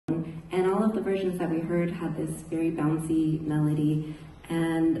And all of the versions that we heard had this very bouncy melody.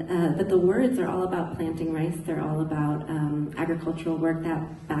 And but the words are all about planting rice. They're all about agricultural work,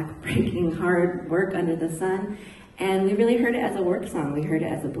 that back-breaking hard work under the sun. And we really heard it as a work song. We heard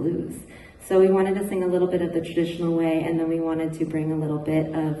it as a blues. So we wanted to sing a little bit of the traditional way, and then we wanted to bring a little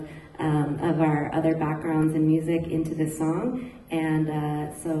bit of our other backgrounds and music into this song. And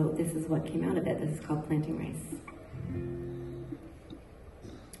so this is what came out of it. This is called Planting Rice.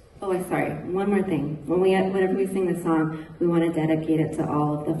 Oh, sorry, one more thing. Whenever we sing this song, we want to dedicate it to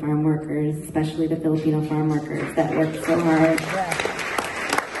all of the farm workers, especially the Filipino farm workers that work so hard.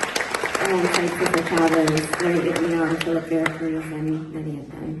 Alongside Super Chavez, Aireene, and Felipe, Berkeley, and many of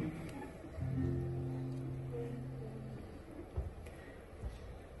them.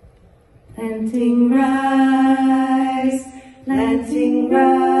 Planting rice, planting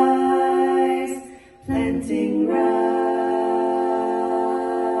rice, planting rice.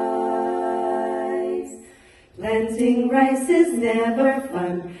 Planting rice is never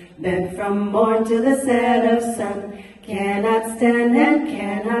fun, bent from morn till the set of sun. Cannot stand and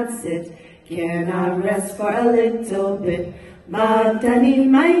cannot sit, cannot rest for a little bit.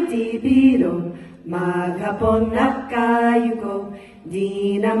 Magtanim ay di biro, maghapon na kayo.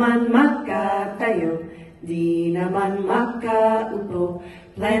 Di naman makatayo, di naman makaupo.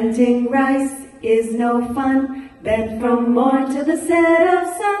 Planting rice is no fun, bent from morn to the set of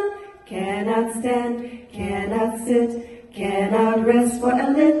sun. Cannot stand, cannot sit, cannot rest for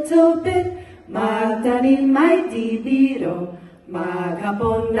a little bit. Magtanim ay di biro,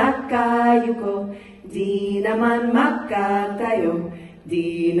 maghapon na kayo. Di naman makatayo,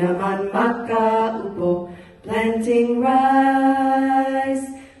 di naman makaupo. Planting rice,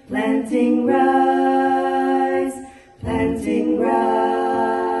 planting rice, planting rice.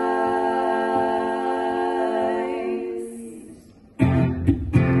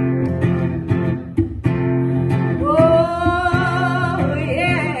 Oh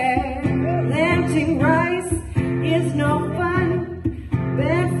yeah, planting rice is no fun,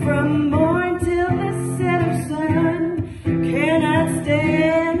 bent from morn till the set of sun. Cannot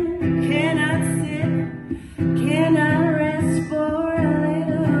stand, cannot sit, cannot rest for a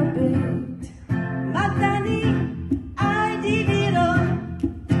little bit. Magtanim ay di biro,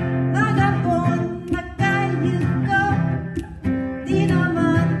 maghapon na kayo. Di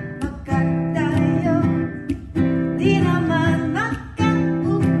naman makatayo, di naman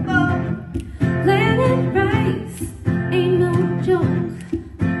makaupo. Planting rice ain't no joke.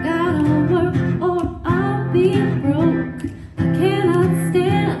 Gotta work or I'll be broke. I cannot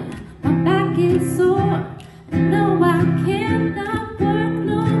stand, my back is sore. No, I cannot work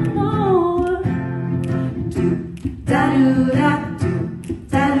no more. Do da do da do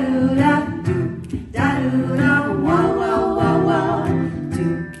da do da do da do da wow wow wow wow. Do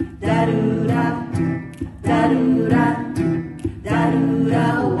da do da do da do da do da do da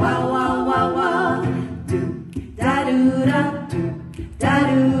wow wow wow wow. Do da do da do da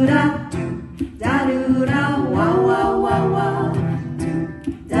do da do da do da wow wow wow wow. Do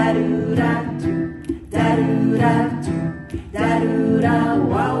da do da do da do da do da do da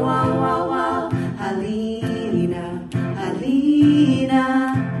wow wow wow wow. Halina, halina,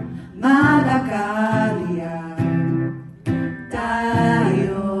 Malacalia.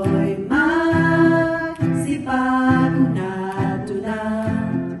 Tayo'y magsipag-una-tuna,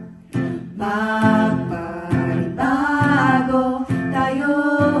 magpanibago.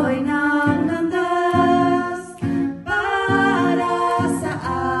 Tayo'y nanglandas para sa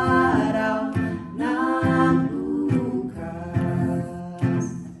araw ng bukas.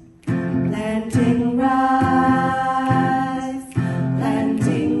 Planting rice,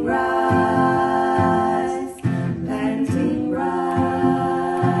 planting rice, planting rice.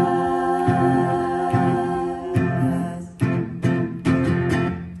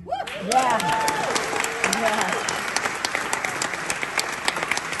 Yeah. Yeah.